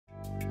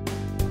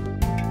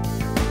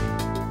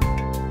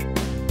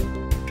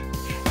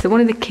So one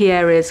of the key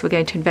areas we're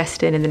going to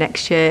invest in the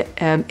next year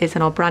is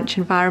in our branch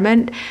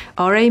environment.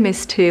 Our aim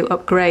is to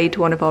upgrade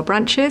one of our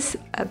branches.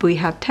 We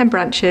have 10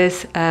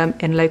 branches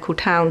in local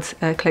towns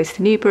close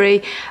to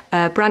Newbury.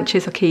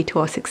 Branches are key to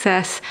our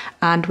success,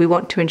 and we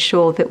want to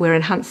ensure that we're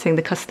enhancing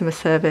the customer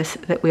service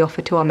that we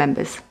offer to our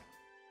members.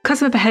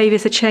 Customer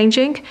behaviours are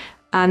changing,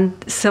 and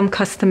some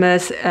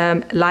customers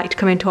like to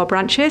come into our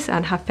branches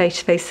and have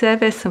face-to-face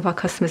service. Some of our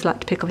customers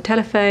like to pick up a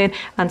telephone,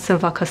 and some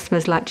of our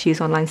customers like to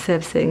use online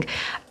servicing.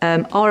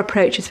 Our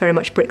approach is very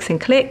much bricks and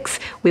clicks.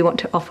 We want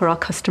to offer our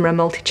customer a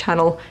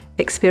multi-channel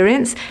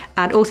experience,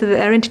 and also that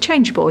they're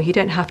interchangeable. You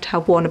don't have to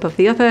have one above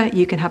the other.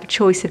 You can have a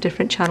choice of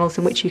different channels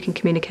in which you can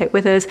communicate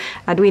with us,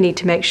 and we need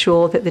to make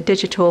sure that the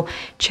digital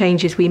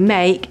changes we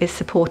make is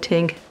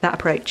supporting that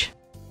approach.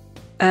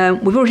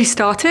 We've already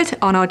started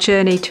on our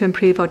journey to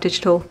improve our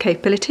digital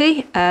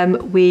capability.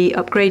 We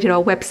upgraded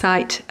our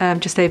website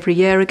just over a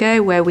year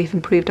ago, where we've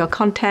improved our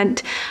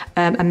content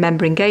and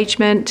member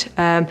engagement.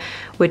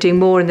 We're doing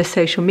more in the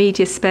social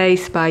media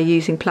space by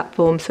using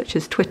platforms such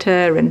as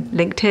Twitter and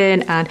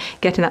LinkedIn, and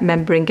getting that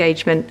member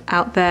engagement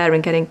out there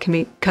and getting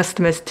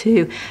customers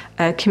to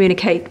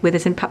communicate with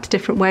us in perhaps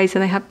different ways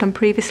than they have done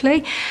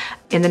previously.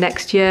 In the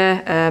next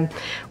year,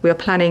 we are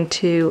planning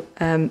to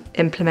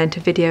implement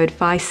a video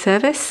advice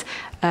service.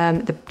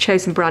 The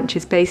chosen branch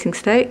is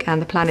Basingstoke,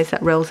 and the plan is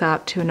that rolls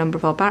out to a number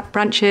of our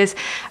branches,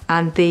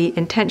 and the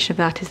intention of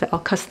that is that our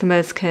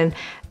customers can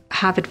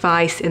have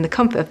advice in the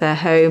comfort of their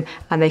home,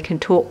 and they can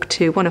talk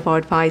to one of our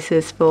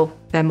advisors for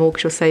their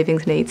mortgage or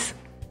savings needs.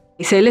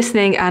 So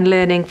listening and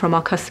learning from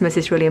our customers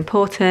is really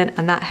important,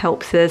 and that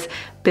helps us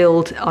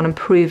build on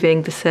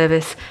improving the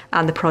service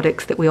and the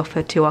products that we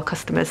offer to our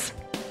customers.